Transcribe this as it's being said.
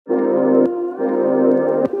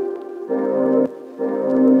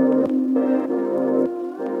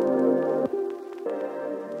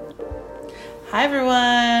Hi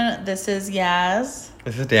everyone, this is Yaz.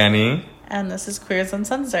 This is Danny. And this is Queers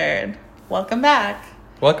Uncensored. Welcome back.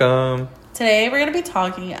 Welcome. Today we're going to be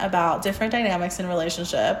talking about different dynamics in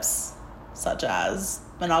relationships, such as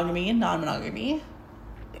monogamy, non-monogamy.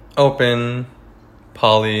 Open,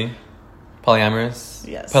 polyamorous.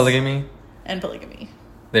 Yes. Polygamy. And polygamy.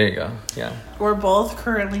 There you go. Yeah. We're both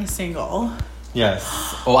currently single. Yes.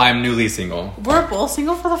 Oh, I'm newly single. We're both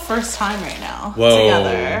single for the first time right now. Whoa.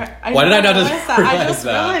 Together. Why did I not just I just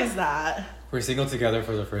realized that. We're single together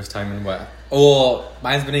for the first time in what? Well,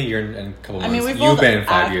 mine's been a year and a couple months. I mean, we've You've both been 5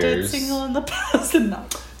 acted years. single in the past and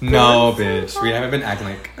not. No, bitch. We haven't been acting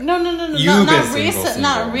like. No. You've not been single.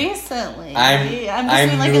 Not recently. I'm just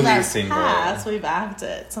saying, like in newly that single. past, we've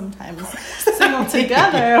acted sometimes single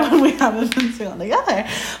together when we haven't been single together.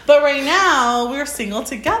 But right now, we're single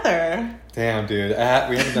together. Damn, dude. We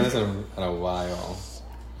haven't done this in a while.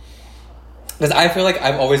 Because I feel like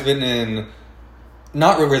I've always been in,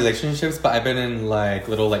 not relationships, but I've been in like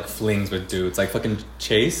little like flings with dudes, like fucking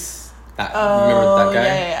Chase. Remember that guy?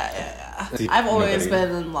 Yeah. I've always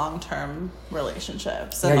been in long-term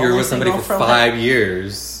relationships. Yeah, you were with somebody for 5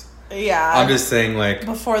 years. Yeah. I'm just saying, like...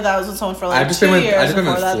 Before that, I was with someone for like 2 years. I just been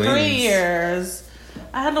before with that, flings. 3 years.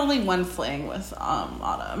 I had only one fling with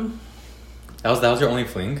Autumn. That was your only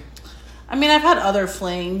fling? I mean, I've had other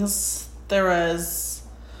flings. There was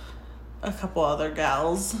a couple other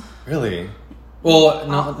gals. Really? Well,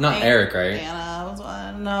 not Eric, right? Anna was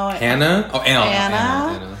one. No. Hannah? Oh,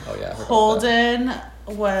 Anna. Oh, yeah. Holden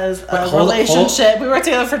was a relationship. We were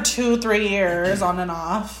together for 2-3 years on and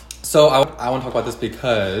off. So I want to talk about this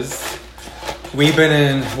because we've been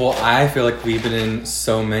in, well, I feel like we've been in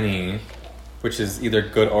so many, which is either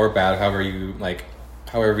good or bad, however you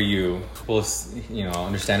will,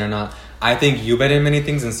 understand or not. I think you've been in many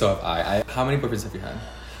things and so have I. How many boyfriends have you had?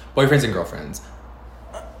 Boyfriends and girlfriends.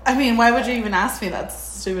 I mean, why would you even ask me that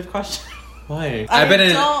stupid question? Why? I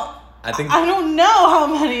don't know how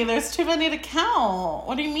many. There's too many to count.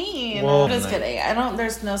 What do you mean? Well, I'm just kidding.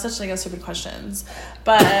 There's no such thing as stupid questions.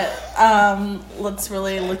 But let's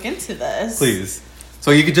really look into this. Please.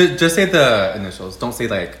 So you could just say the initials. Don't say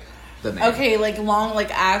like the name. Okay, like long,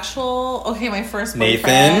 like actual. Okay, my first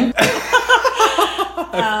boyfriend. Nathan.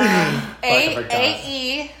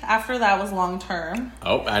 A-E. After that was long term.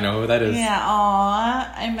 Oh, I know who that is. Yeah,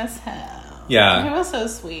 aw, I miss him. Yeah. He was so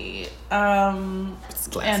sweet. And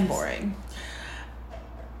boring.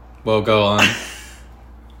 Well, go on.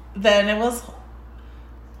 Then it was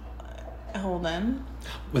Holden.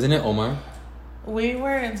 Wasn't it Omar? We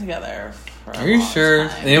weren't together for Are you sure?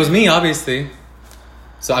 time. And it was me, obviously.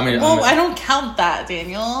 So I mean, I don't count that,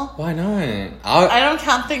 Daniel. Why not? I don't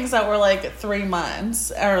count things that were like 3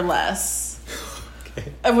 months or less.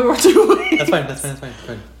 Okay. And we were doing. That's fine.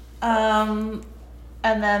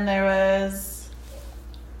 And then there was,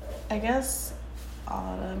 I guess,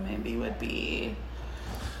 Autumn maybe would be.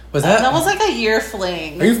 Was that? That was like a year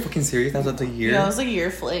fling. Are you fucking serious? That was a year. Yeah, it was a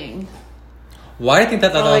year fling. Why do you think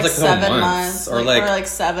that was like 7 months or like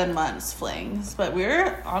 7 months flings? But we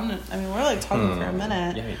were we're like talking for a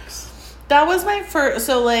minute. Yikes. That was my first.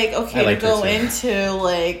 So like, okay, like to go into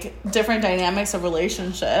like different dynamics of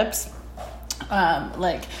relationships.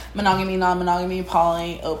 Like monogamy, non-monogamy,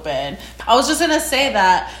 poly, open. I was just gonna say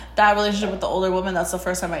that relationship with the older woman, that's the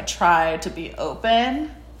first time I tried to be open.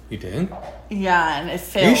 You did? Yeah, and it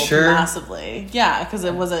failed sure? massively. Yeah, because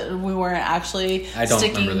we weren't actually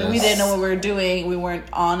sticking. Remember this. We didn't know what we were doing. We weren't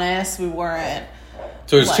honest. We weren't.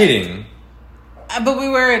 So it was cheating. But we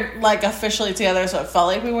were like officially together, so it felt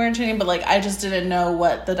like we weren't cheating. But like I just didn't know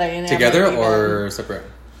what the dynamic. Together or separate?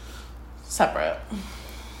 Separate.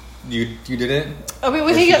 You did it? I mean,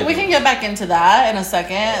 we can get back into that in a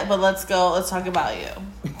second, but let's talk about you.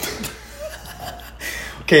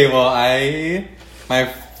 Okay, well, my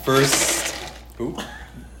first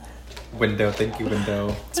window. Thank you,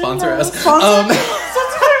 window. Sponsor us.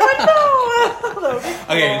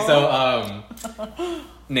 Okay, so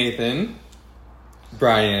Nathan,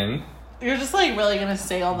 Brian. You're just like really gonna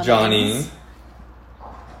say all the Johnny. names.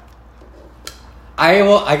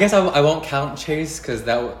 I guess I won't count Chase because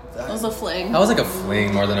that was a fling. That was like a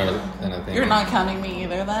fling more than a thing. You're not counting me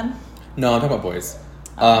either, then. No, I'm talking about boys.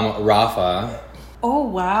 Rafa. Oh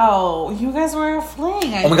wow, you guys were a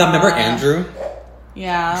fling. Oh my god, remember Andrew?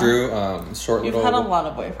 Yeah. Drew, short You've little. had a lot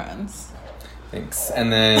of boyfriends. Thanks.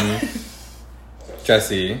 And then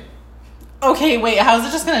Jesse. Okay, wait. How is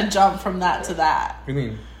it just gonna jump from that to that? What do you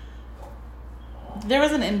mean? There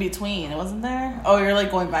was an in between, wasn't there? Oh, you're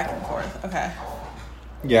like going back and forth. Okay.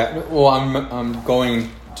 Yeah. Well, I'm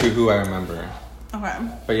going to who I remember. Okay.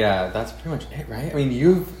 But yeah, that's pretty much it, right? I mean,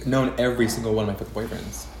 you've known every single one of my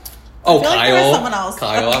boyfriends. Oh, I feel Kyle. Like there was someone else.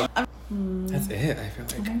 Kyle. That's it. I feel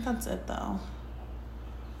I like. think that's it though.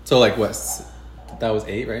 So like what? That was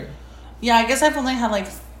 8, right? Yeah, I guess I've only had like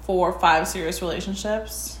 4 or 5 serious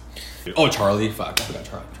relationships. Oh, Charlie. Fuck, I forgot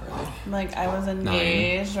Charlie. Like, I was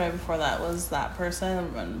engaged. 9. Right before that was that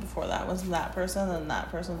person. And before that was that person. And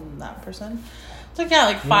that person. And that person. So, yeah,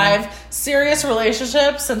 like 5 serious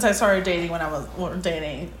relationships since I started dating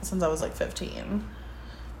since I was like 15.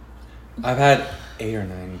 I've had 8 or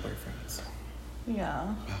 9 boyfriends.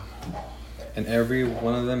 Yeah. Wow. And every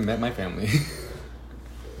one of them met my family.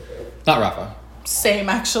 Not Rafa. Same,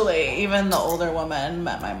 actually. Even the older woman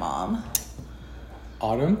met my mom.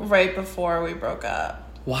 Autumn? Right before we broke up.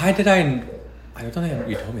 Why did I don't think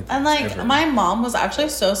you told me that. And like ever. my mom was actually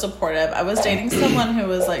so supportive. I was dating someone who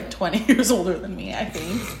was like 20 years older than me, I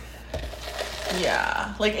think.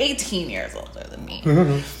 Yeah, like 18 years older than me.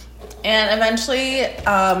 And eventually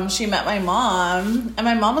she met my mom, and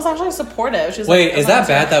my mom was actually supportive. She was Wait, like, is that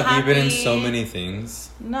bad that happy. we've been in so many things?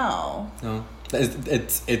 No.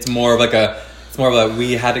 It's more of like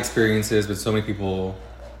we had experiences with so many people,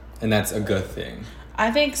 and that's a good thing. I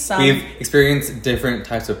think we've experienced different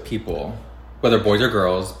types of people, whether boys or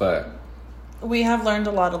girls, but we have learned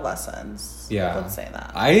a lot of lessons. Yeah, I would say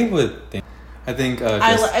that. I think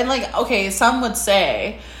and like, okay, some would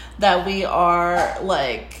say that we are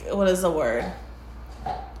like, what is the word?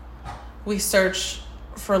 We search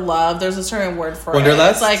for love. There's a certain word for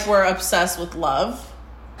Wanderlust? It. It's like we're obsessed with love.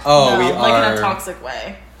 Oh, no, we like are in a toxic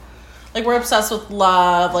way. Like we're obsessed with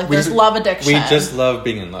love. Like there's love addiction. We just love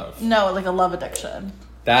being in love. No, like a love addiction.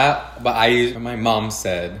 But my mom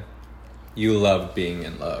said, you love being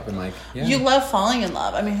in love. I'm like, yeah. You love falling in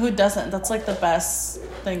love. I mean, who doesn't? That's like the best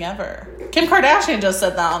thing ever. Kim Kardashian just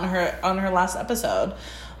said that on her last episode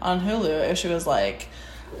on Hulu. She was like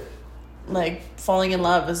falling in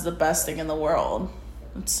love is the best thing in the world.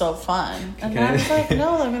 It's so fun. And I was like,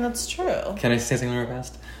 no, I mean, that's true. Can I say something real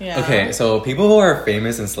fast? Yeah. Okay, so people who are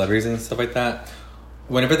famous and celebrities and stuff like that,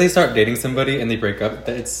 whenever they start dating somebody and they break up,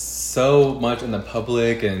 it's so much in the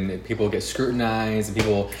public and people get scrutinized and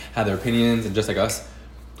people have their opinions, and just like us.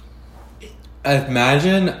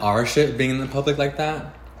 Imagine our shit being in the public like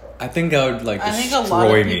that. I think that would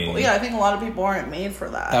destroy me. Yeah, I think a lot of people aren't made for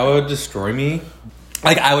that. That would destroy me.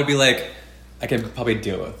 Like, I would be like, I could probably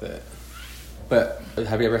deal with it. But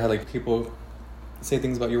have you ever had like people say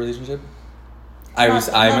things about your relationship? Not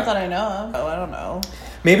that I know of. Oh, I don't know.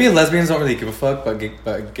 Maybe lesbians don't really give a fuck,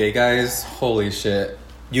 but gay guys, holy shit.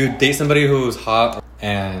 You date somebody who's hot,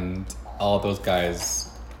 and all of those guys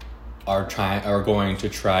are going to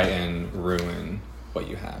try and ruin what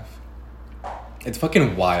you have. It's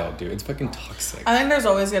fucking wild, dude. It's fucking toxic. I think there's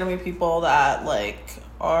always gonna be people that like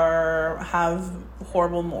have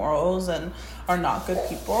horrible morals and are not good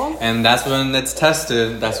people. And that's when it's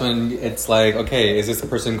tested. That's when it's like, okay, is this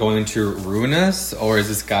person going to ruin us, or is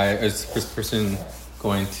this person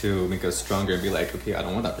going to make us stronger and be like, okay, I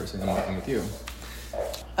don't want that person. I'm working with you.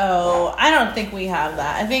 Oh, I don't think we have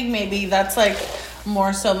that. I think maybe that's like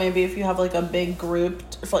more so maybe if you have like a big group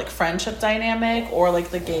like friendship dynamic, or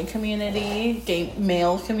like the gay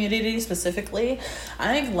male community specifically.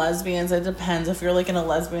 I think lesbians, it depends. If you're like in a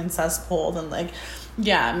lesbian cesspool, then like,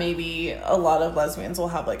 yeah, maybe a lot of lesbians will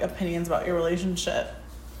have like opinions about your relationship.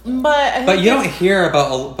 But you don't hear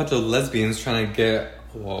about a bunch of lesbians trying to get,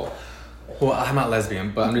 well, I'm not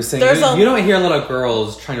lesbian, but I'm just saying you don't hear a lot of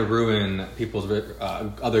girls trying to ruin people's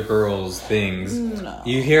other girls' things. No.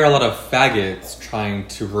 You hear a lot of faggots trying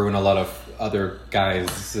to ruin a lot of other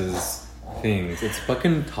guys' things. It's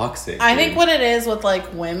fucking toxic. I think what it is with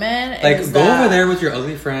like women like, is go over there with your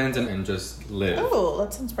ugly friends and just live. Oh,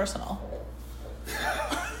 that sounds personal.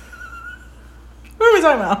 What are we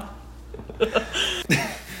talking about?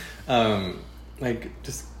 Like,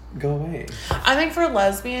 just go away. I think for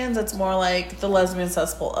lesbians, it's more like the lesbian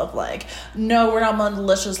cesspool of like, no, we're not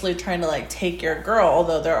maliciously trying to like take your girl,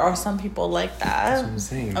 although there are some people like that. That's what I'm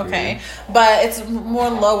saying. Okay, dude. but it's more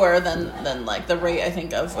lower than like the rate I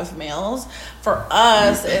think of with males. For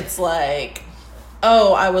us, it's like,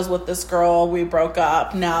 oh, I was with this girl, we broke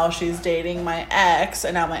up, now she's dating my ex,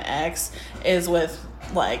 and now my ex is with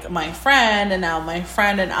like my friend, and now my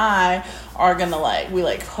friend and I are gonna like, we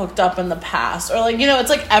like hooked up in the past, or like, you know, it's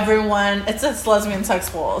like everyone, it's this lesbian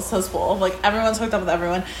cesspool, like everyone's hooked up with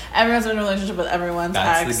everyone's in a relationship with everyone's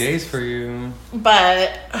that's ex. the gays for you.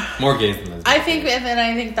 But more gays than lesbians. I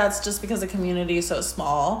think that's just because the community is so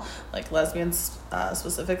small, like lesbians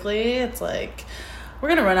specifically. It's like, we're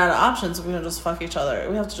gonna run out of options if we're gonna just fuck each other.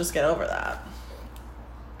 We have to just get over that.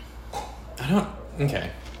 Okay,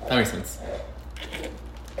 that makes sense.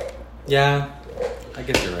 Yeah, I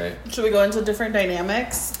guess you're right. Should we go into different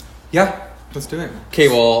dynamics? Yeah, let's do it. Okay,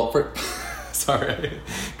 well, sorry.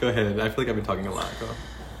 Go ahead. I feel like I've been talking a lot. Go.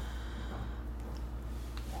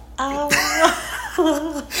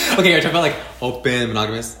 Okay, you're talking about like open,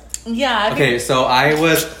 monogamous. Yeah. Okay, so I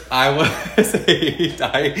was a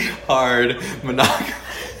die-hard monogamous.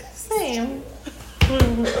 Same.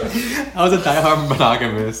 I was a die-hard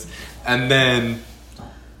monogamous, and then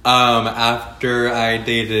after I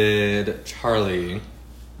dated Charlie,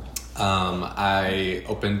 I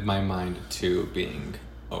opened my mind to being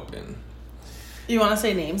open. You want to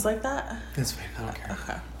say names like that? That's fine. I don't care.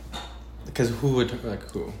 Okay. Because who would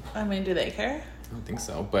who? I mean, do they care? I don't think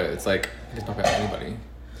so, but it's like I just don't about anybody.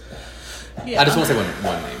 Yeah. I just won't say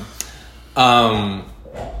one name.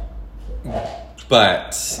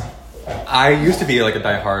 But I used to be like a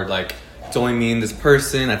diehard, like it's only me and this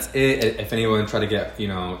person. That's it. If anyone try to get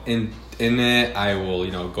in it, I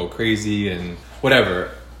will go crazy and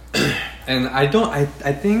whatever. And I don't. I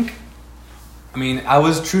think. I mean, I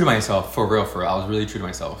was true to myself for real. I was really true to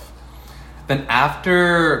myself. Then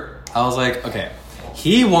after, I was like, okay,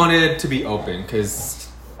 he wanted to be open because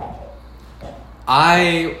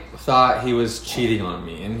I thought he was cheating on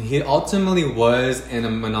me, and he ultimately was in a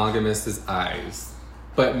monogamous' eyes.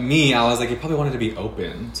 But me, I was like, he probably wanted to be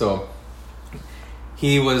open. So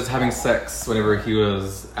he was having sex whenever he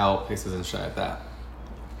was out places and shit like that.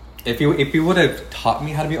 If he would have taught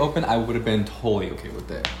me how to be open, I would have been totally okay with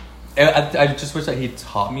it. I just wish that he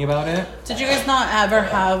taught me about it. Did you guys not ever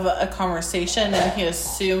have a conversation and he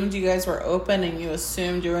assumed you guys were open and you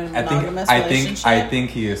assumed you were in a monogamous relationship? I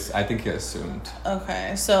think he assumed.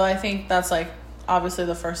 Okay, so I think that's like obviously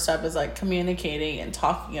the first step is like communicating and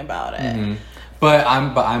talking about it. Mm-hmm. But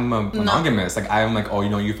I'm a monogamous. Like I'm like, oh,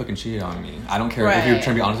 you fucking cheated on me. I don't care if you're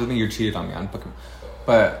trying to be honest with me. You cheated on me. I'm fucking.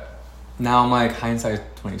 But now I'm like hindsight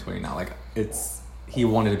 2020 now. Like he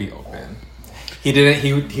wanted to be open. He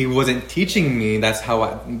didn't. He wasn't teaching me. That's how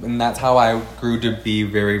I grew to be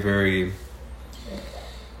very, very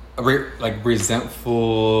like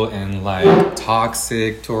resentful and like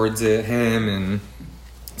toxic towards him. And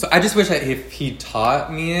so I just wish that if he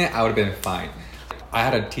taught me it, I would have been fine. I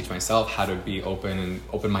had to teach myself how to be open and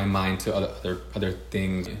open my mind to other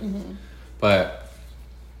things. Mm-hmm. But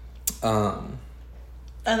and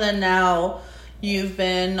then now you've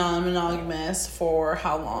been non-monogamous for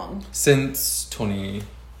how long? Since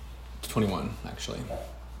 2021, actually.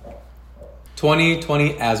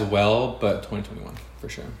 2020 as well, but 2021 for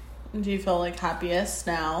sure. Do you feel like happiest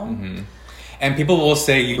now? Mm-hmm. And people will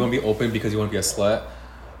say you want to be open because you want to be a slut.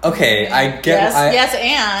 Okay, I get.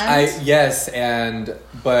 Yes,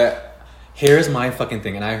 but here's my fucking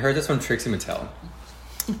thing, and I heard this from Trixie Mattel.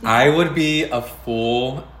 I would be a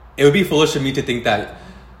fool. It would be foolish of me to think that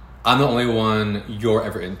I'm the only one you're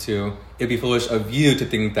ever into. It'd be foolish of you to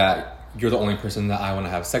think that you're the only person that I want to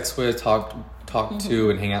have sex with, talk to,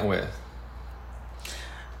 and hang out with.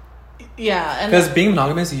 Yeah, because being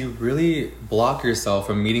monogamous, you really block yourself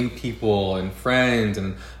from meeting people and friends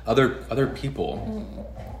and other people.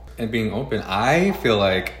 And being open, I feel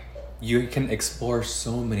like you can explore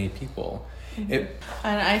so many people. And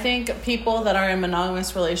I think people that are in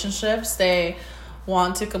monogamous relationships, they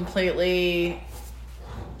want to completely...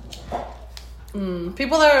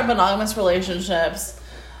 people that are in monogamous relationships,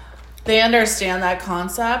 they understand that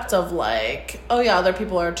concept of like, oh yeah, other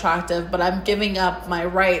people are attractive, but I'm giving up my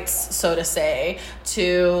rights, so to say,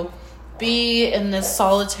 to be in this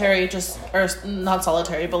solitary, or not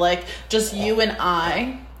solitary, but like just you and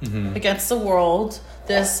I against the world.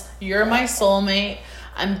 You're my soulmate.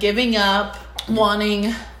 I'm giving up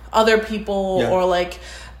wanting other people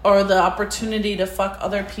or the opportunity to fuck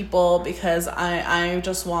other people because I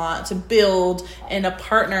just want to build in a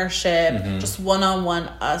partnership, just one-on-one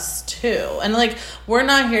us two. And like, we're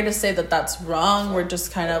not here to say that that's wrong. We're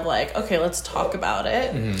just kind of like, okay, let's talk about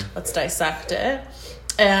it. Let's dissect it.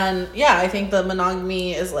 And yeah, I think the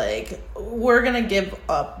monogamy is like, we're going to give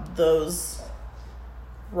up those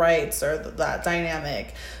rights or that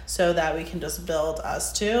dynamic so that we can just build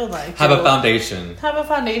us two. Like have a foundation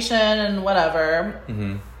and whatever.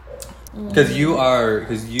 Because you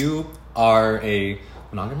are a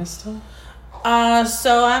monogamous still?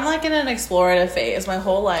 So I'm like in an explorative phase. My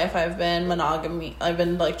whole life I've been monogamy. I've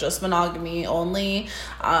been like just monogamy only.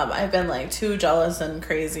 I've been like too jealous and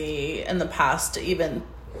crazy in the past to even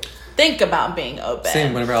think about being open.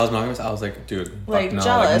 Same. Whenever I was monogamous, I was like, dude, like no,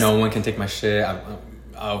 jealous. Like, no one can take my shit.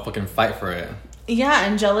 I'll fucking fight for it. Yeah,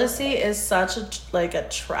 and jealousy is such a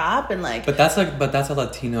trap, and like. But that's a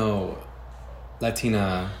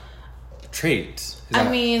Latina trait. I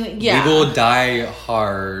mean, yeah. We will die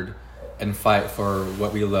hard and fight for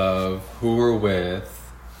what we love, who we're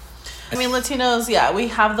with. I mean, Latinos, yeah, we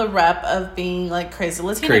have the rep of being like crazy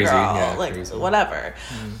Latina girl, yeah, like crazy. whatever.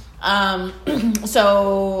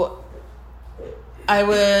 So I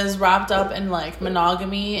was wrapped up in like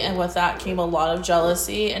monogamy, and with that came a lot of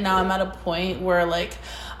jealousy, and now I'm at a point where like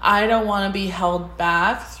I don't want to be held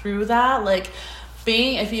back through that. Like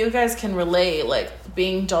being, if you guys can relate, like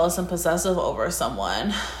being jealous and possessive over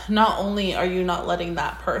someone, not only are you not letting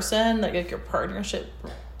that person, like your partnership,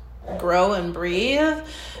 grow and breathe,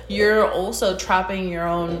 you're also trapping your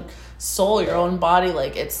own soul, your own body,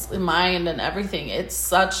 like it's mind and everything. It's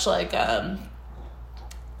such like a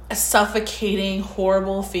suffocating,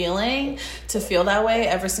 horrible feeling to feel that way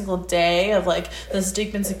every single day, of like this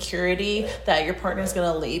deep insecurity that your partner's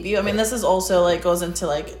gonna leave you. I mean, this is also like goes into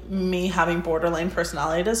like me having borderline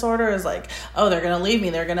personality disorder, is like, oh, they're gonna leave me,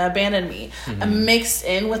 they're gonna abandon me. And mixed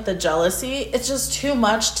in with the jealousy, it's just too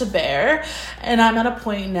much to bear. And I'm at a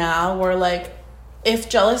point now where like, if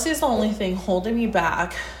jealousy is the only thing holding me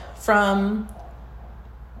back from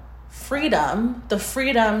the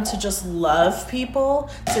freedom to just love people,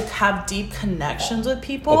 to have deep connections with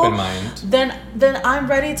people, open mind, then I'm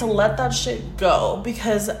ready to let that shit go.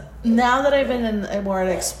 Because now that I've been in a more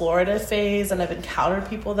explorative phase and I've encountered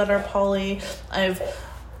people that are poly, I've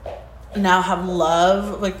now have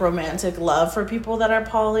love, like romantic love for people that are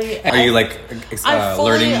poly. Are you like I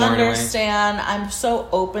fully learning more? Understand. I'm so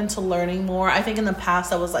open to learning more. I think in the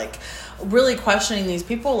past I was like really questioning these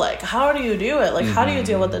people, like, how do you do it? Like, how do you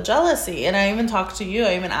deal with the jealousy? And I even talked to you,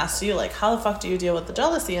 I even asked you, like, how the fuck do you deal with the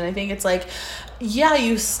jealousy? And I think it's like, yeah,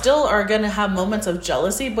 you still are gonna have moments of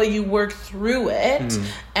jealousy, but you work through it,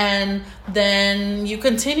 and then you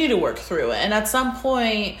continue to work through it. And at some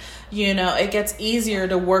point, you know, it gets easier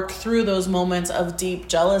to work through those moments of deep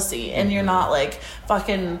jealousy, and you're not like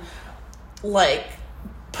fucking like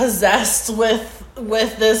possessed with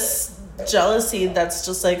this jealousy that's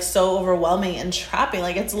just like so overwhelming and trapping.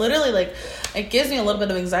 Like, it's literally like, it gives me a little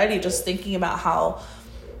bit of anxiety just thinking about how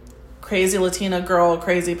crazy Latina girl,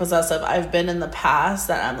 crazy possessive I've been in the past,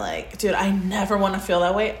 that I'm like, dude, I never want to feel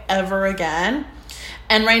that way ever again.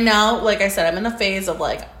 And right now, like I said, I'm in a phase of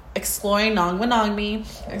like exploring non-monogamy,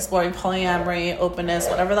 exploring polyamory, openness,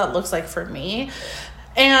 whatever that looks like for me.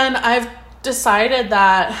 And I've decided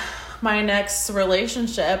that my next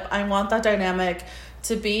relationship, I want that dynamic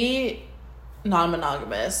to be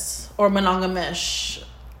non-monogamous or monogamish.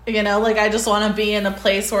 You know, like I just want to be in a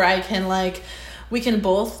place where I can like, we can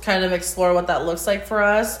both kind of explore what that looks like for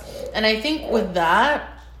us. And I think with that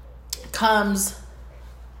comes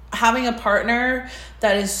having a partner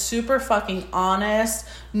that is super fucking honest,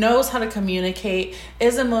 knows how to communicate,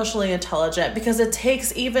 is emotionally intelligent, because it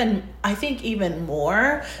takes even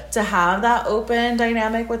more to have that open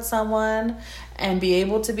dynamic with someone and be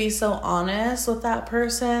able to be so honest with that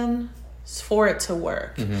person for it to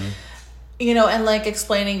work. You know, and like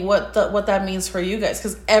explaining what that means for you guys,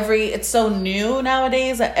 because it's so new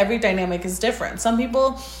nowadays that every dynamic is different. Some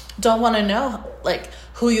people don't want to know like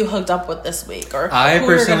who you hooked up with this week, or I who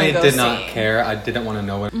personally go did see. not care. I didn't want to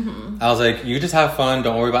know what. I was like, you just have fun,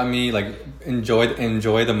 don't worry about me, like enjoy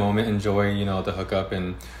the moment, enjoy, you know, the hookup,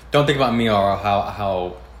 and don't think about me or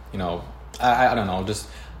how you know, I don't know, just.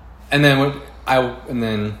 And then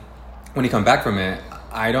when you come back from it,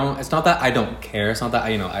 it's not that I don't care, it's not that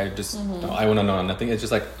I just I want to know nothing. It's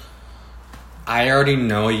just like, I already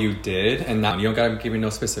know you did, and now you don't gotta give me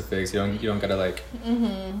no specifics. You don't gotta like.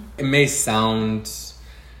 It may sound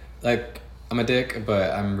like I'm a dick,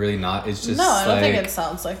 but I'm really not. It's just, no, I don't like, think it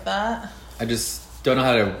sounds like that. I just don't know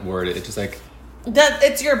how to word it. It's just like that.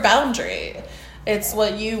 It's your boundary. It's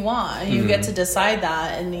what you want. You get to decide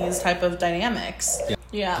that in these type of dynamics.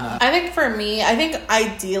 Yeah. I think for me,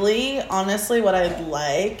 ideally, honestly, what I'd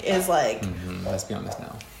like is like. Let's be honest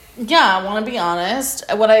now. Yeah, I want to be honest.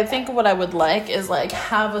 What I would like is like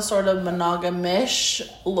have a sort of monogamish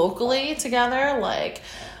locally together. Like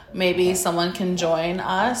maybe someone can join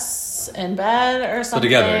us in bed or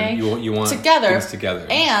something. So together, you want things together.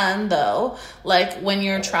 And though, like when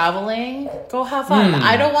you're traveling, go have fun.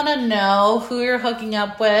 I don't want to know who you're hooking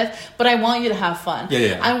up with, but I want you to have fun.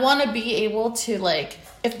 Yeah. I want to be able to like,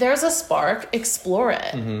 if there's a spark, explore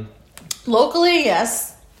it. Locally,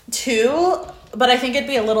 yes, too. But I think it'd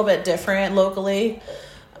be a little bit different locally.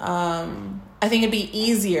 I think it'd be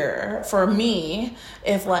easier for me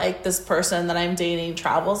if like this person that I'm dating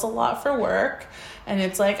travels a lot for work, and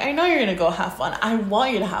it's like, I know you're gonna go have fun. I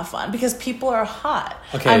want you to have fun because people are hot.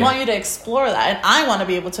 Okay. I want you to explore that, and I want to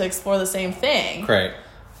be able to explore the same thing. Great.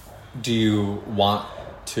 Do you want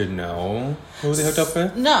to know who they hooked up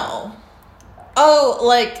with? No. Oh,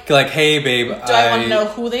 like hey babe, do I want to know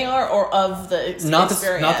who they are or of the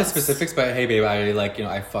experience? Not the specifics, but hey babe, I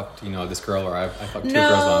I fucked this girl, or I fucked two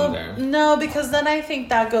girls while I'm there. No, because then I think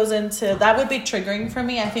that goes into that would be triggering for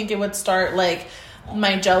me. I think it would start like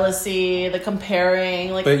my jealousy, the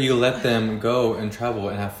comparing, like. But you let them go and travel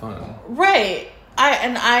and have fun, right?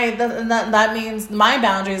 That means my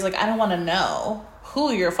boundary is like I don't want to know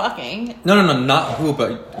who you're fucking. No, not who,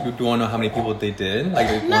 but you do want to know how many people they did?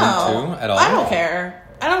 Like, no, 1, 2 at all? I don't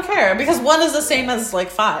care because 1 is the same as like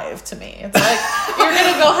 5 to me. It's like you're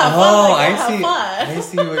gonna go have fun. Like, have fun. I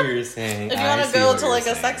see what you're saying. If you want to go to like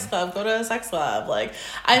a sex club, go to a sex club. Like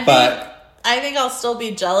I think I'll still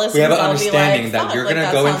be jealous. We have an understanding that you're gonna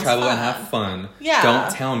go and travel and have fun. Yeah. Don't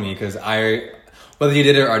tell me because whether you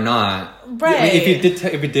did it or not. Right. I mean, if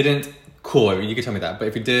you didn't, cool. You can tell me that. But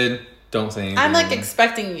if you did, don't say anything. I'm like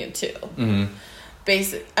expecting you to. Mm-hmm.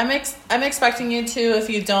 I'm expecting you to. If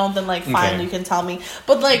you don't, then like fine, okay. You can tell me.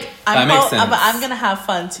 But like I'm gonna have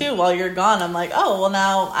fun too while you're gone. I'm like, oh well,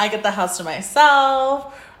 now I get the house to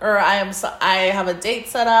myself, or I have a date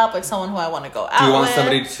set up, like someone who I want to go out. Do you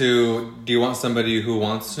want somebody who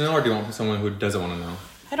wants to know, or do you want someone who doesn't want to know?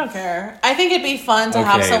 I don't care. I think it'd be fun to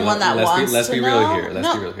have someone that wants to know. Let's be real here.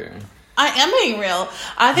 Let's be real here. I am being real.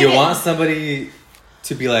 I think you want somebody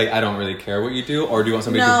to be like, I don't really care what you do, or do you want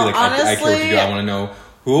somebody to be like, honestly, I care what you do. I want to know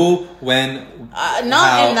who, when,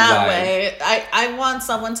 not in that way. I want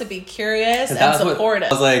someone to be curious and supportive.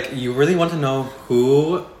 I was like, you really want to know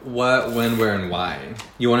who, what, when, where, and why.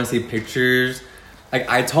 You want to see pictures. Like,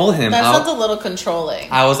 I told him... That sounds a little controlling.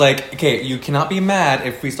 I was like, okay, you cannot be mad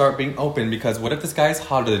if we start being open, because what if this guy's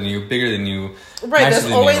hotter than you, bigger than you, right, there's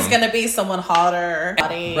always going to be someone hotter.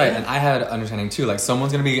 Right, and I had understanding too. Like,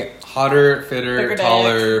 someone's going to be hotter, fitter, bigger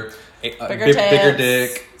taller, bigger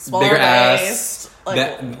dick, bigger ass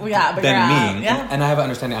than me. Yeah. And I have an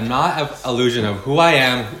understanding. I'm not an illusion of who I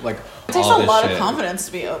am, like, it takes a lot of confidence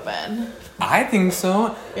to be open. I think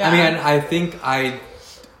so. Yeah.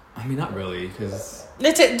 I mean, not really, because...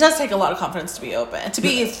 It does take a lot of confidence to be open. To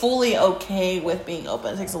be fully okay with being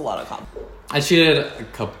open, it takes a lot of confidence. I cheated a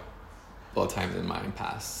couple of times in my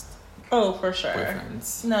past. Oh, for sure.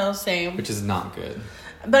 Boyfriends. No, same. Which is not good.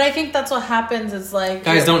 But I think that's what happens is like...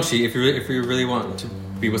 Guys, don't cheat. If you really want to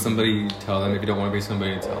be with somebody, tell them. If you don't want to be with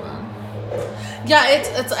somebody, tell them. Yeah,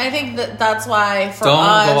 it's. I think that's why for don't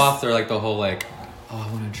us... Don't go after like the whole like, oh,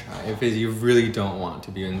 I want to try. If you really don't want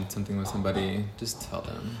to be in something with somebody, just tell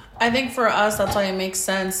them. I think for us, that's why it makes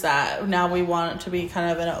sense that now we want it to be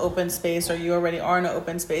kind of in an open space, or you already are in an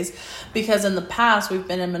open space, because in the past we've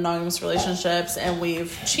been in monogamous relationships and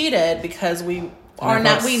we've cheated because we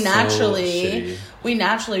naturally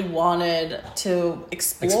wanted to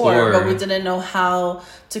explore, but we didn't know how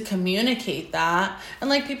to communicate that.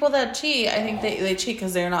 And like people that cheat, I think they cheat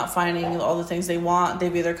because they're not finding all the things they want.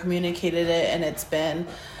 They've either communicated it and it's been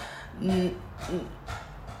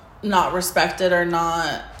not respected or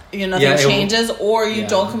not, nothing changes, or you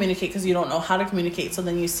don't communicate because you don't know how to communicate. So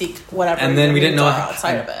then you seek whatever. And then we didn't know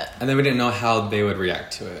outside of it. And then we didn't know how they would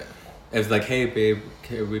react to it. It's like, hey, babe,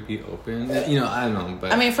 can we be open? I don't know.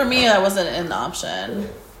 But I mean, for me, that wasn't an option.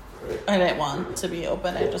 I didn't want to be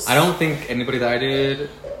open. I don't think anybody that I did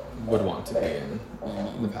would want to be in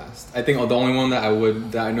the past. I think the only one that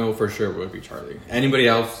I know for sure would be Charlie. Anybody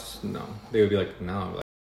else, no. They would be like, no.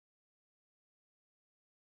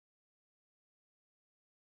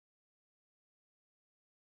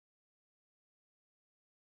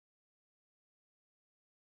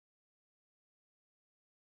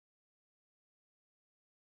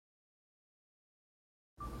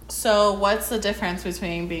 So what's the difference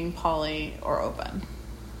between being poly or open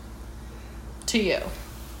to you?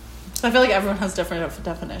 So I feel like everyone has different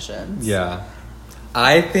definitions. Yeah.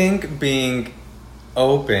 I think being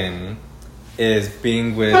open is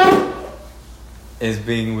being with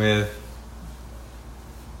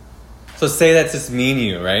so say that's just me and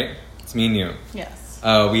you, right? It's me and you. Yes.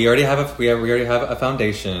 We already have a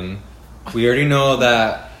foundation. We already know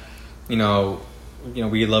that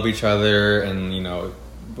we love each other and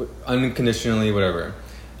unconditionally, whatever.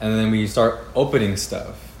 And then we start opening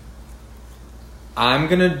stuff. I'm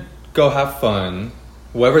gonna go have fun,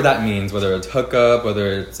 whatever that means, whether it's hookup,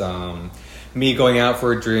 whether it's me going out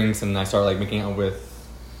for drinks and I start like making out with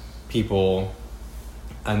people,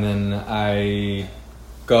 and then I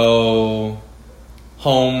go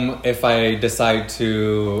home if I decide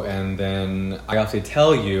to, and then I obviously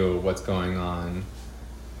tell you what's going on,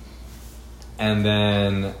 and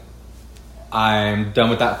then I'm done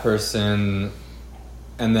with that person,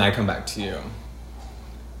 and then I come back to you.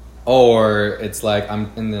 Or it's like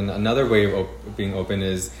and then another way of being open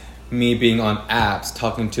is me being on apps,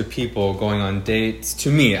 talking to people, going on dates. To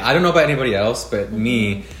me, I don't know about anybody else, but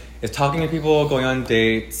me is talking to people, going on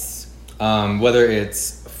dates, whether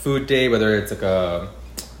it's food date, whether it's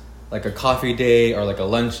like a coffee date or like a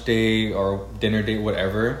lunch date or dinner date,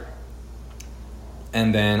 whatever.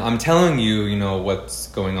 And then I'm telling you, you know, what's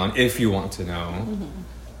going on if you want to know.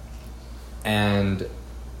 And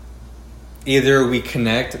either we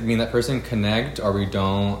connect, me and that person connect, or we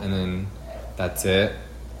don't, and then that's it.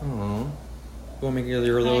 Oh, you want to make your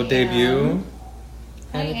little debut?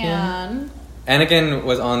 Hi, Anne. Anakin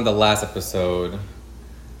was on the last episode,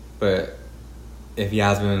 but if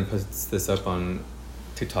Yazmin puts this up on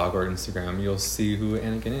TikTok or Instagram, you'll see who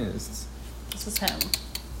Anakin is. This is him.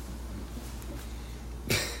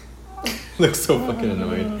 Looks so fucking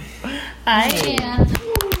annoyed. Hi,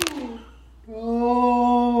 Anne.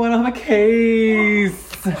 Oh, and on a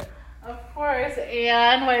case. Of course,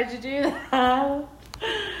 Anne. Why did you do that?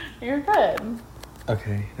 You're good.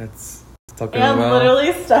 Okay, that's talking Anne about.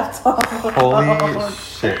 literally stepped on the Holy phone.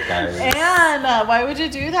 shit, guys. Anne, why would you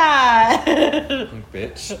do that?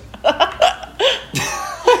 Bitch.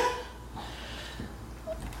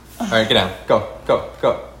 Alright, get down.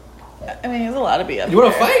 Go. I mean, he's allowed to be up You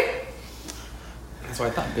want to here. fight? That's what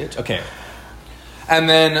I thought, bitch. Okay. And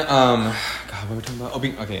then, God, what were we talking about?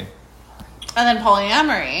 Okay. And then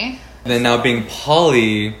polyamory. Then now being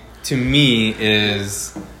poly, to me,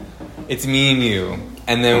 is, it's me and you.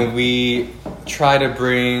 And then we try to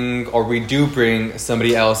bring, or we do bring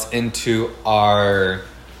somebody else into our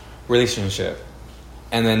relationship.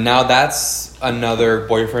 And then now that's another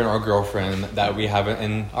boyfriend or girlfriend that we have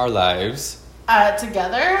in our lives.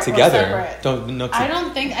 Together? Or Together. separate?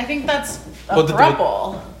 I think that's a Well,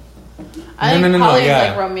 throuple. I think poly is yeah.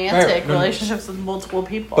 like romantic Right, no. relationships with multiple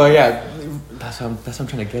people. But yeah, that's what I'm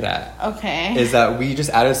trying to get at. Okay. Is that we just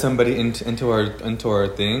added somebody into our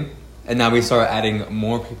thing, and now we start adding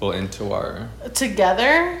more people into our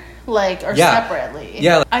Together? Like, or Yeah. separately?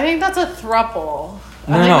 Yeah, like- I think that's a throuple.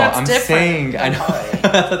 No, I think that's I'm different saying than I know poly.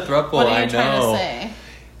 that's a throuple. What are you I trying know to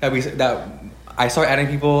say? that I start adding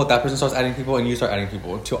people, that person starts adding people, and you start adding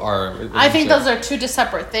people to our relationship. I think those are two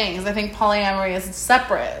separate things. I think polyamory is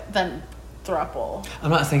separate than throuple. I'm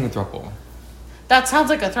not saying a throuple. That sounds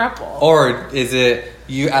like a throuple. Or is it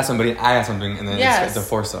you ask somebody, I ask something, and then Yes. it's a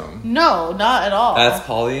foursome? No, not at all. That's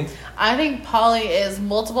poly? I think poly is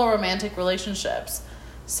multiple romantic relationships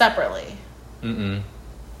separately.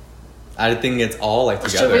 I think it's all like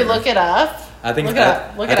together. Should we look it up? I think look it's it all-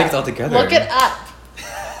 up. Look I it think up. it's all together. Look it up.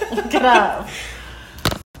 Look it up.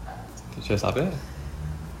 Should I stop it?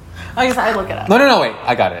 I guess I look it up. No, wait.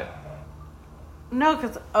 I got it. No,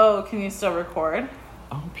 because can you still record?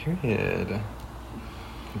 Oh, period.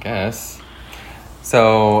 I guess.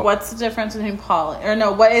 So What's the difference between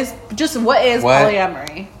what is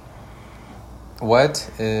polyamory? what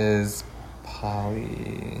is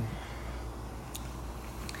poly?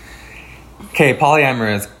 Okay,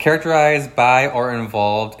 polyamorous, characterized by or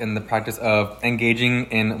involved in the practice of engaging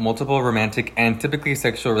in multiple romantic and typically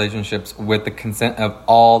sexual relationships with the consent of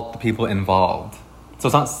all the people involved. So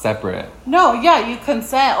it's not separate. No, yeah, you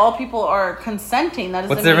consent. All people are consenting. That doesn't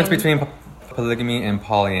What's the difference mean between polygamy and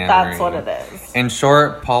polyamory? that's what it is. In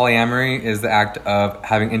short, polyamory is the act of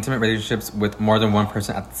having intimate relationships with more than one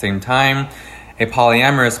person at the same time. A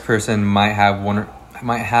polyamorous person might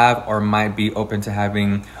have or might be open to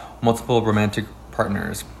having multiple romantic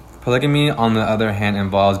partners. Polygamy, on the other hand,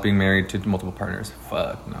 involves being married to multiple partners.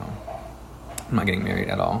 Fuck no. I'm not getting married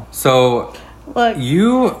at all. So, Look,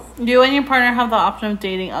 you and your partner have the option of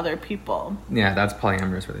dating other people. yeah, that's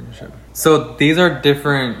polyamorous relationship. So these are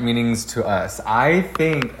different meanings to us. I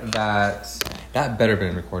think that better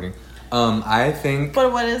been recording. I think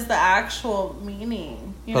But what is the actual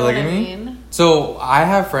meaning? You know polygamy. what I mean? So I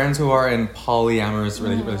have friends who are in polyamorous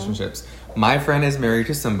relationships. My friend is married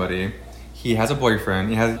to somebody. He has a boyfriend.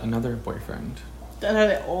 He has another boyfriend. And are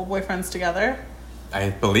they all boyfriends together?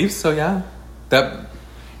 I believe so. Yeah, that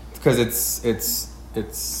because it's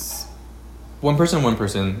one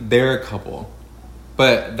person. They're a couple,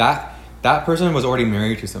 but that person was already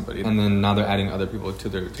married to somebody, and then now they're adding other people to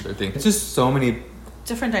their thing. It's just so many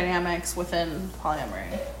Different dynamics within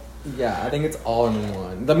polyamory. Yeah, I think it's all in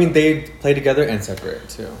one. I mean, they play together and separate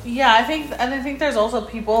too. Yeah, I think there's also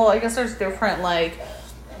people. I guess there's different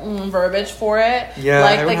verbiage for it. Yeah,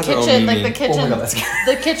 like everyone the has their own kitchen, like the meaning. kitchen, Oh my God, that's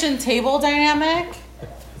scary. the kitchen table dynamic.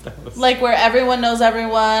 Like where everyone knows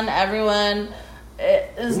everyone. Everyone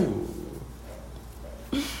is. Ooh.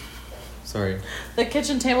 Sorry. The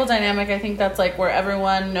kitchen table dynamic. I think that's like where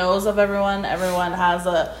everyone knows of everyone. Everyone has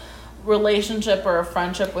a relationship or a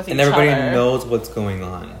friendship with each And other. everybody knows what's going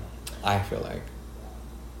on. I feel like.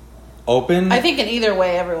 open. I think in either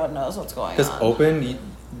way, everyone knows what's going on. Because open,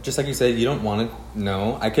 just like you said, you don't want to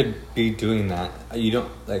know. I could be doing that. You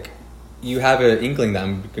don't like. You have an inkling that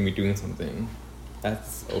I'm gonna be doing something.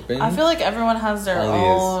 That's open. I feel like everyone has their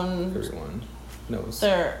own. Everyone knows.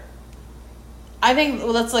 I think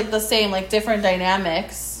that's like the same, like different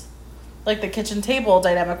dynamics, like the kitchen table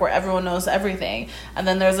dynamic where everyone knows everything, and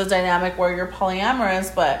then there's a dynamic where you're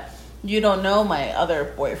polyamorous, but you don't know my other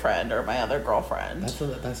boyfriend or my other girlfriend.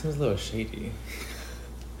 That seems a little shady.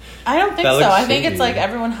 I don't think so. I think it's like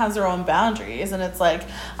everyone has their own boundaries, and it's like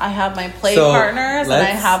I have my play partners and I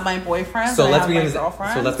have my boyfriends. So let's be an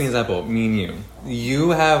example. Me and you. You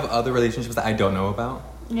have other relationships that I don't know about.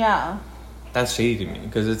 Yeah. That's shady to me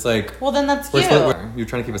because it's like. Well, then that's you're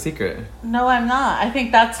trying to keep a secret. No, I'm not. I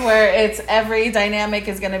think that's where every dynamic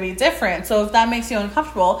is going to be different. So if that makes you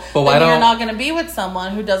uncomfortable, then you're not going to be with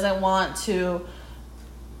someone who doesn't want to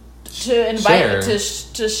invite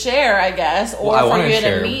to share, I guess, or for you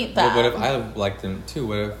to meet that. What if I like them too?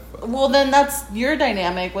 What if? Well, then that's your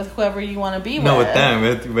dynamic with whoever you want to be with. No, with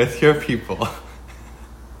them, with your people.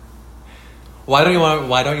 Why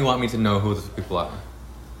don't you want me to know who those people are?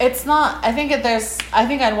 It's not. I think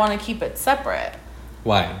I'd want to keep it separate.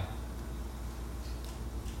 Why?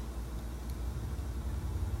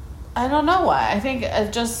 I don't know why. I think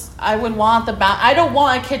I would want I don't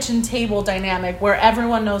want a kitchen table dynamic where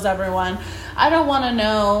everyone knows everyone. I don't want to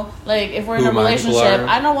know, like, if we're in a relationship,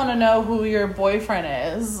 I don't want to know who your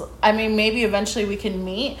boyfriend is. I mean, maybe eventually we can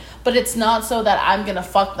meet, but it's not so that I'm going to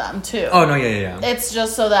fuck them, too. Oh, no, yeah. It's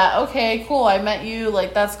just so that, okay, cool, I met you,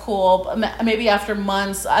 like, that's cool. Maybe after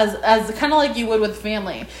months, as kind of like you would with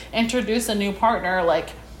family, introduce a new partner, like,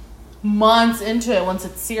 months into it once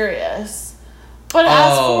it's serious. But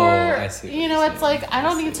as for, it's like, I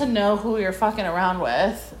don't need to know who you're fucking around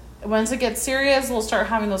with. Once it gets serious, we'll start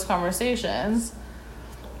having those conversations.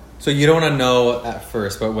 So you don't want to know at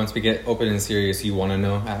first, but once we get open and serious, you want to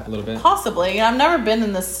know a little bit? Possibly. I've never been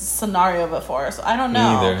in this scenario before, so I don't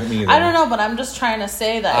know. Me either. I don't know, but I'm just trying to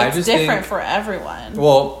say that it's different for everyone.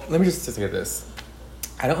 Well, let me just say this.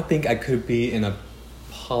 I don't think I could be in a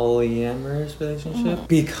polyamorous relationship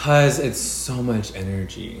because it's so much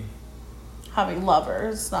energy. Having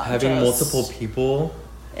lovers, not having multiple people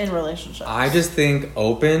in relationships. I just think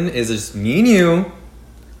open is just me and you,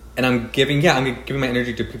 and I'm giving my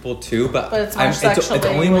energy to people too, but it's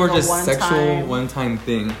only more just sexual one-time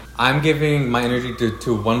thing. I'm giving my energy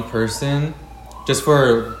to one person just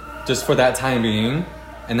for that time being,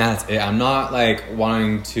 and that's it. I'm not like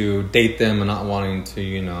wanting to date them. I'm not wanting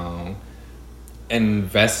to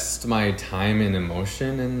invest my time and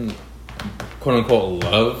emotion and quote unquote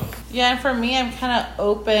love. Yeah, and for me, I'm kind of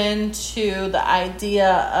open to the idea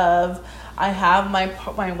of I have my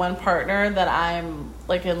one partner that I'm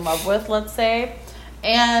like in love with, let's say,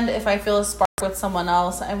 and if I feel a spark with someone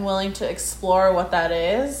else, I'm willing to explore what that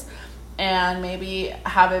is and maybe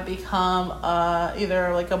have it become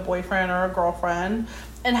either like a boyfriend or a girlfriend,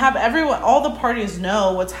 and have all the parties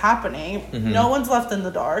know what's happening. Mm-hmm. No one's left in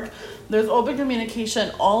the dark. There's open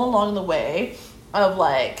communication all along the way of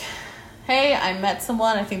like, hey, I met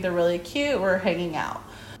someone, I think they're really cute, we're hanging out.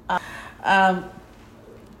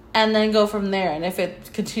 And then go from there. And if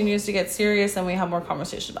it continues to get serious, then we have more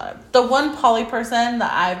conversation about it. The one poly person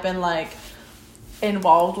that I've been like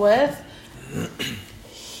involved with,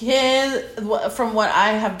 from what I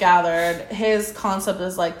have gathered, his concept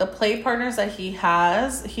is like the play partners that he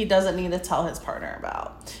has, he doesn't need to tell his partner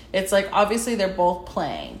about. It's like, obviously they're both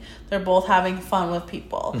playing. They're both having fun with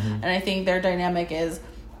people. Mm-hmm. And I think their dynamic is,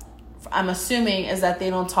 I'm assuming, is that they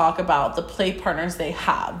don't talk about the play partners they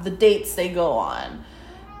have, the dates they go on.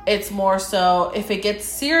 It's more so if it gets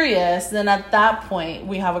serious, then at that point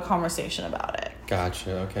we have a conversation about it.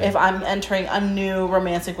 Gotcha. Okay. If I'm entering a new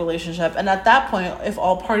romantic relationship, and at that point, if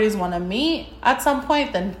all parties want to meet at some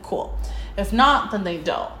point, then cool. If not, then they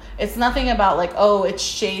don't. It's nothing about like, oh, it's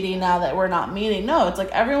shady now that we're not meeting. No, it's like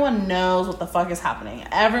everyone knows what the fuck is happening.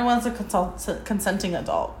 Everyone's a consenting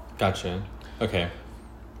adult. Gotcha. Okay.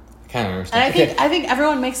 Kind of understand. And I think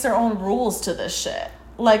everyone makes their own rules to this shit.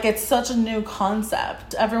 Like, it's such a new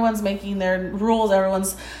concept. Everyone's making their rules.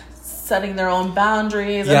 Everyone's setting their own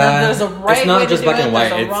boundaries. Yeah, and then there's a right way to do it.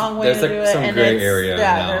 There's a wrong way to do it. There's like some gray area.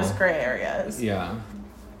 Yeah, there's gray areas. Yeah,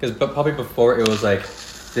 but probably before it was like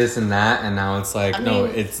this and that, and now it's like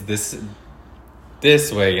it's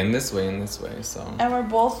this way and this way and this way. So. And we're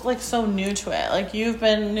both like so new to it. Like, you've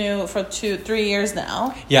been new for 2-3 years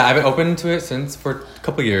now. Yeah, I've been open to it for a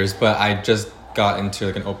couple years, but I just got into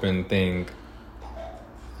like an open thing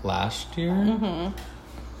last year. Mm-hmm.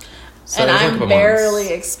 So and I'm barely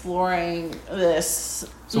exploring this.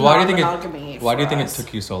 So why do you think it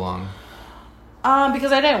took you so long?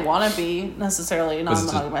 Because I didn't want to be necessarily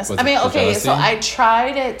non-monogamous. I mean, okay, jealousy? so I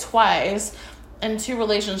tried it twice in 2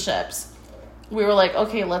 relationships. We were like,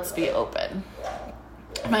 okay, let's be open.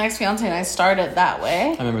 My ex-fiance and I started that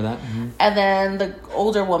way. I remember that. Mm-hmm. And then the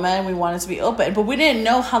older woman, we wanted to be open, but we didn't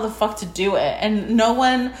know how the fuck to do it. And no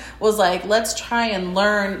one was like, let's try and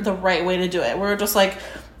learn the right way to do it. We were just like,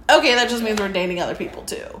 okay, that just means we're dating other people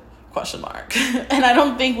too. ? And I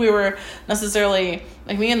don't think we were necessarily,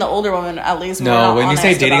 like, me and the older woman, at least, no, when you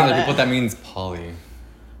say dating other people, that means poly.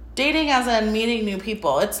 Dating as in meeting new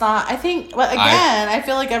people. It's not, I think, but again, I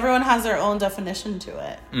feel like everyone has their own definition to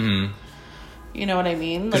it. Mm-hmm. You know what I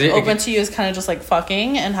mean? Like, open to you is kind of just like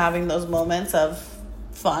fucking and having those moments of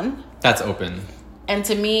fun. That's open. And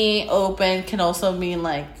to me, open can also mean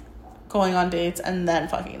like going on dates and then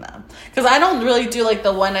fucking them. Because I don't really do like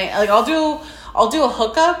the one night, like I'll do a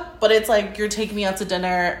hookup, but it's like you're taking me out to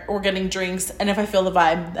dinner, we're getting drinks, and if I feel the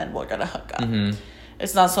vibe, then we're gonna hook up. Mm-hmm.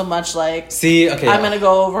 It's not so much like, I'm gonna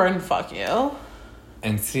go over and fuck you.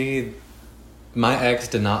 And see, my ex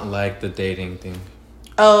did not like the dating thing.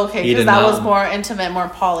 Oh, okay, because that was more intimate, more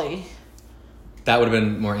poly. That would have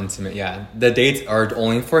been more intimate, yeah. The dates are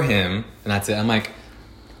only for him, and that's it. I'm like,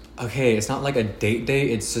 okay, it's not like a date,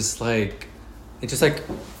 it's just like a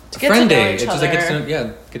friend date. It's just like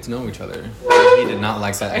get to know each other. He did not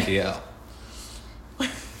like that idea.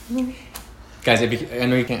 Guys, I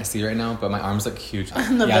know you can't see right now, but my arms look huge on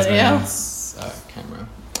Yazmin's camera.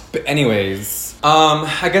 But anyways,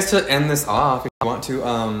 I guess to end this off, if you want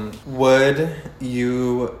to, would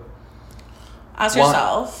you ask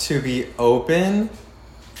yourself to be open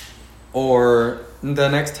or the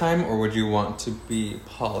next time, or would you want to be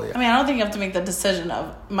poly? I mean, I don't think you have to make the decision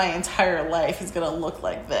of my entire life is gonna look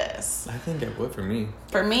like this. I think it would for me.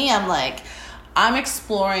 For me, I'm like, I'm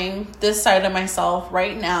exploring this side of myself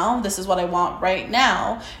right now. This is what I want right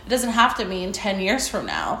now. It doesn't have to mean 10 years from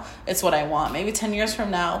now it's what I want. Maybe 10 years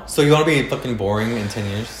from now. So you want to be fucking boring in 10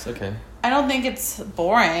 years? Okay. I don't think it's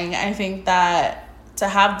boring. I think that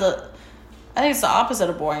I think it's the opposite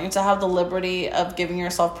of boring. To have the liberty of giving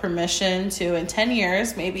yourself permission to, in 10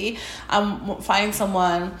 years, maybe, find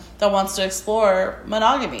someone that wants to explore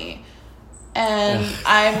monogamy. And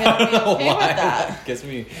I'm going to be okay with that. Gets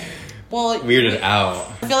me weirded out.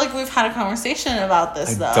 I feel like we've had a conversation about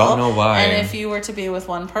this, though. I don't know why. And if you were to be with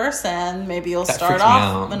one person, maybe you'll start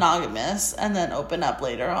off monogamous and then open up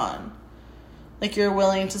later on. Like, you're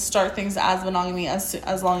willing to start things as monogamy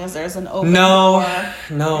as long as there's an open door.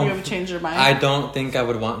 No. You would change your mind? I don't think I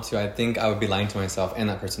would want to. I think I would be lying to myself and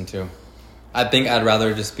that person, too. I think I'd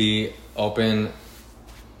rather just be open.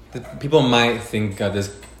 People might think of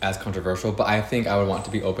this as controversial, but I think I would want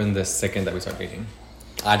to be open the second that we start dating.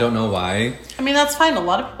 I don't know why. I mean, that's fine. A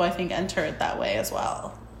lot of people, I think, enter it that way as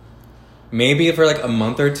well. Maybe for like a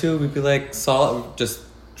month or two, we'd be like solid, just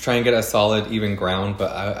try and get a solid, even ground.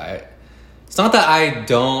 But it's not that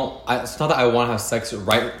it's not that I want to have sex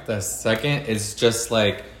right the second. It's just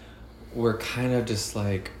like we're kind of just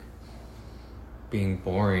like being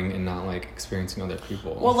boring and not like experiencing other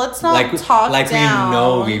people. Well, let's not talk down we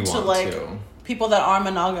know we want to people that are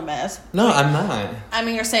monogamous. No, I'm not. I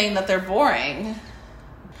mean, you're saying that they're boring.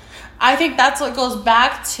 I think that's what goes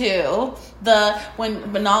back to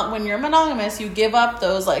when you're monogamous, you give up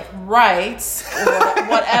those like rights or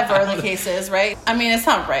whatever the case is, right? I mean, it's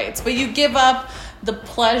not rights, but you give up the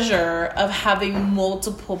pleasure of having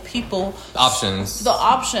multiple people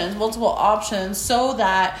multiple options, so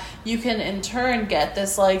that you can in turn get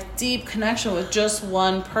this like deep connection with just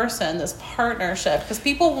one person, this partnership, because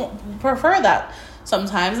people prefer that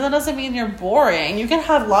sometimes. That doesn't mean you're boring. You can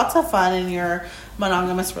have lots of fun in your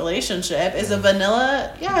monogamous relationship. Is it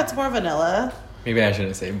vanilla? Yeah, it's more vanilla. Maybe I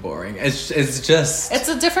shouldn't say boring. It's just... It's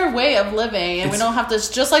a different way of living. And we don't have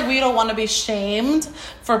to... Just like we don't want to be shamed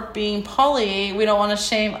for being poly, we don't want to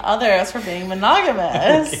shame others for being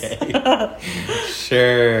monogamous. Okay.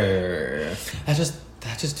 Sure. That's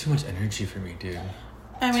just too much energy for me, dude.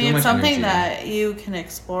 I mean, it's something that you can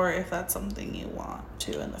explore if that's something you want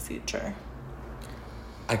to in the future.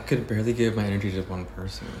 I could barely give my energy to one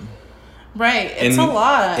person. Right. It's a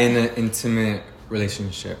lot. In an intimate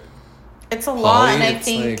relationship. It's a lot, and I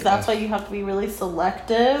think like, that's why you have to be really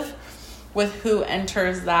selective with who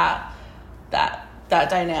enters that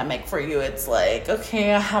dynamic for you. It's like,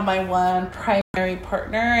 okay, I have my one primary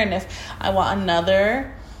partner, and if I want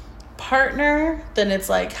another partner, then it's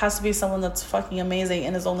like has to be someone that's fucking amazing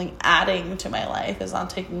and is only adding to my life, is not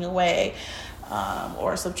taking away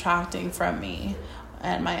or subtracting from me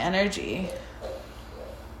and my energy.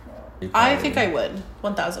 I think I would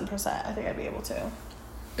 1,000%. I think I'd be able to.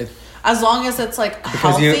 As long as it's like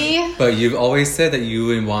healthy. But you've always said that you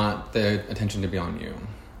would want the attention to be on you.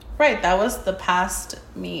 Right, that was the past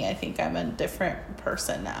me. I think I'm a different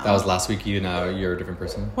person now. That was last week. Now you're a different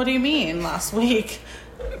person. What do you mean last week?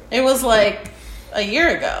 It was like a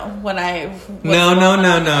year ago when I was No.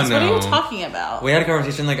 What are you talking about? We had a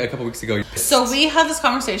conversation like a couple weeks ago. So we had this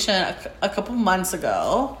conversation a couple months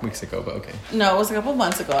ago. Weeks ago, but okay. No, it was a couple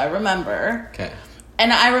months ago. I remember. Okay.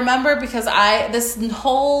 And I remember because this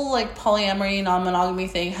whole like polyamory, non-monogamy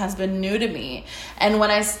thing has been new to me. And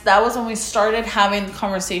that was when we started having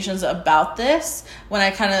conversations about this, when I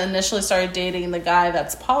kind of initially started dating the guy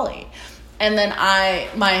that's poly. And then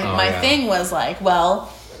my thing was like,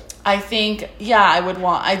 well, I think,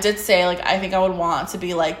 I did say like, I think I would want to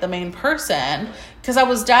be like the main person, because I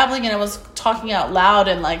was dabbling and I was talking out loud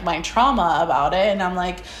and like my trauma about it. And I'm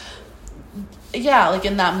like, yeah, like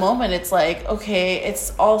in that moment, it's like, okay,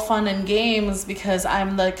 it's all fun and games because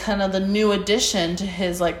I'm the kind of the new addition to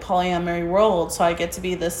his like polyamory world. So I get to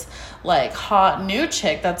be this like hot new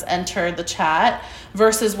chick that's entered the chat,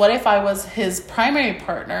 versus what if I was his primary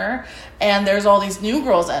partner and there's all these new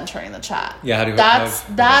girls entering the chat. Yeah,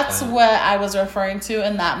 that's what I was referring to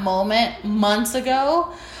in that moment months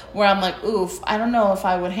ago, where I'm like, oof, I don't know if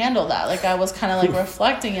I would handle that. Like I was kind of like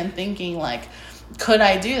reflecting and thinking like, could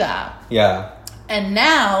I do that? Yeah. And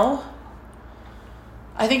now,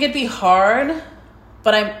 I think it'd be hard,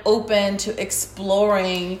 but I'm open to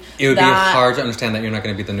exploring. It would be hard to understand that you're not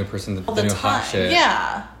going to be the new person, the new time. hot shit.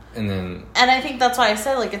 Yeah. And I think that's why I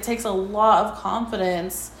said, like, it takes a lot of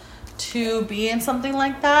confidence to be in something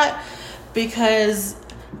like that, because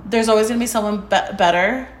there's always going to be someone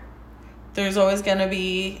better. There's always going to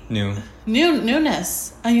be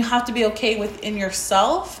newness, and you have to be okay within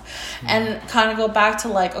yourself and kind of go back to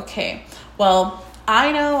like, okay, well,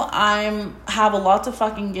 I know have a lot to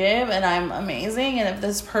fucking give and I'm amazing, and if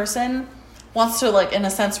this person wants to like in a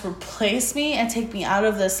sense replace me and take me out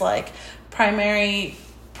of this like primary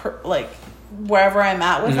like wherever I'm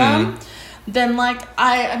at with them, then like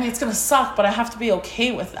I mean it's gonna suck, but I have to be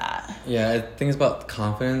okay with that. Yeah, I think it's about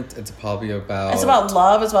confidence. It's about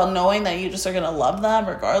love. It's about knowing that you just are gonna love them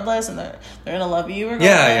regardless, and they're gonna love you regardless.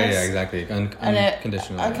 Yeah, exactly.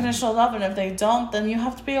 Unconditional love, and if they don't, then you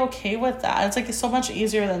have to be okay with that. It's like so much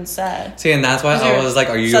easier than said. See, and that's why I was like,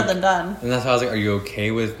 "Are you?" Said than done. And that's why I was like, "Are you okay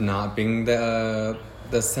with not being the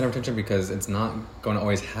center of attention?" Because it's not going to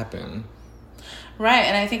always happen. Right,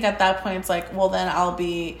 and I think at that point it's like, well, then I'll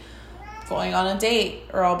be going on a date,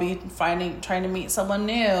 or I'll be trying to meet someone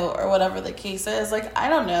new, or whatever the case is. Like, I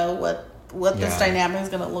don't know what this dynamic is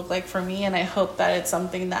going to look like for me, and I hope that it's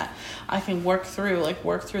something that I can work through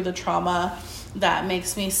the trauma that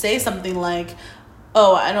makes me say something like,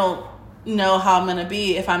 oh, I don't know how I'm going to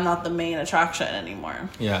be if I'm not the main attraction anymore.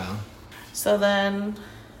 Yeah. So then,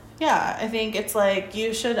 yeah, I think it's like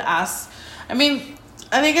you should ask, I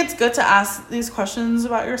think it's good to ask these questions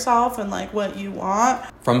about yourself and like what you want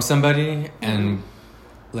from somebody. And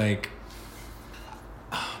like,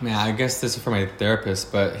 man, I guess this is for my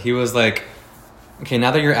therapist, but he was like, okay,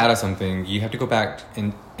 now that you're out of something, you have to go back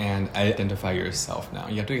and identify yourself now.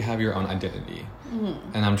 You have to have your own identity.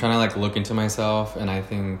 And I'm trying to like look into myself, and I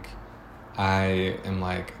think I am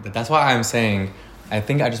like, that's why I'm saying I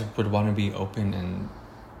think I just would want to be open, and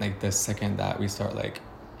like the second that we start like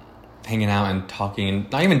hanging out and talking,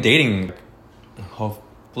 and not even dating,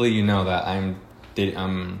 hopefully you know that I'm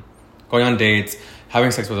going on dates,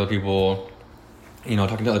 having sex with other people, you know,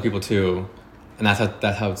 talking to other people too, and that's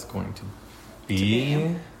how it's going to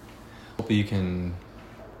be. Hopefully you can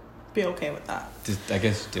be okay with that. Just, I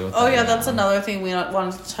guess, deal with that. Oh yeah, now. That's another thing we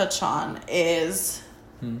wanted to touch on is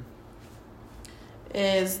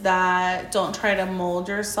that don't try to mold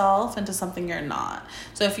yourself into something you're not.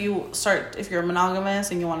 So if you're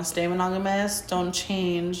monogamous and you want to stay monogamous, don't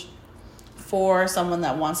change for someone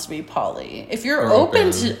that wants to be poly. If you're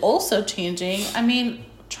open to also changing,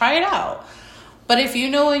 try it out. But if you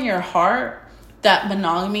know in your heart that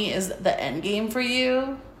monogamy is the end game for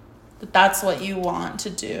you, that that's what you want to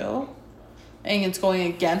do, and it's going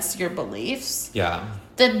against your beliefs,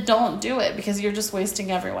 then don't do it, because you're just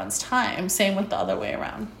wasting everyone's time. Same with the other way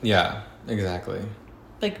around. Yeah, exactly.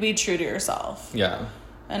 Like, be true to yourself. Yeah.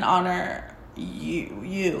 And honor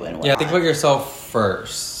you and what. Yeah, think about yourself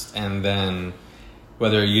first, and then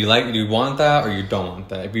whether you want that or you don't want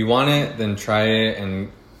that. If you want it, then try it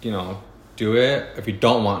and, do it. If you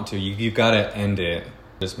don't want to, you gotta end it.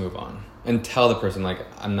 Just move on. And tell the person, like,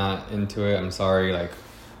 I'm not into it, I'm sorry, like,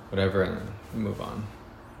 whatever, and move on.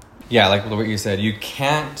 Yeah, like what you said, you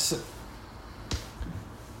can't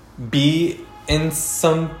be in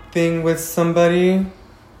something with somebody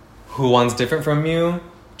who wants different from you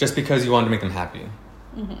just because you wanted to make them happy.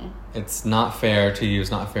 Mm-hmm. It's not fair to you. It's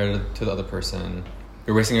not fair to the other person.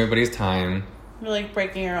 You're wasting everybody's time. You're like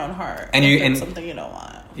breaking your own heart. And something you don't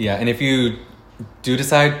want. Yeah, and if you do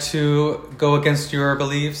decide to go against your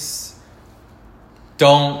beliefs,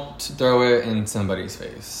 don't throw it in somebody's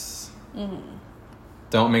face. Mm-hmm.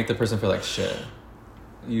 Don't make the person feel like shit.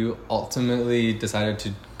 You ultimately decided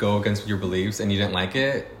to go against your beliefs and you didn't like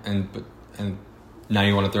it, and now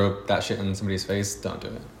you want to throw that shit in somebody's face. Don't do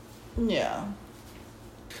it. Yeah.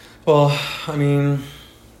 Well, I mean,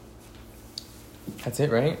 that's it,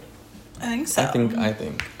 right? I think so. I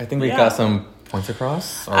think we've got some points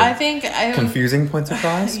across. I think confusing points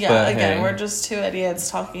across. Yeah, but again, hey. We're just two idiots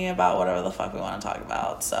talking about whatever the fuck we want to talk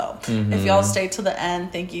about. So if y'all stay to the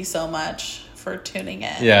end, thank you so much for tuning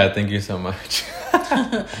in. Yeah, thank you so much.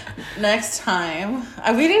 Next time,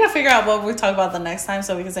 we need to figure out what we talk about the next time,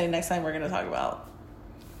 so we can say next time we're going to talk about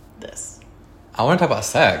this. I want to talk about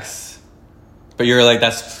sex, but you're like,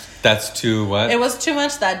 that's too what? It was too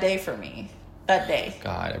much that day for me. That day.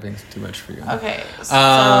 God, everything's too much for you. Okay,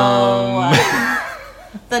 so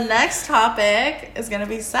the next topic is going to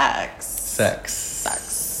be sex. Sex.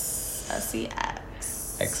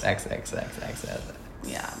 S-E-X. X.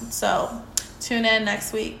 Yeah, so tune in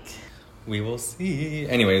next week. We will see.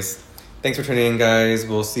 Anyways, thanks for tuning in, guys.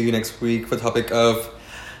 We'll see you next week for the topic of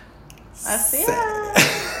sex.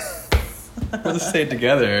 Let's say it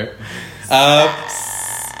together. Sex.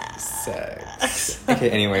 Okay,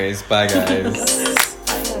 anyways, bye, guys.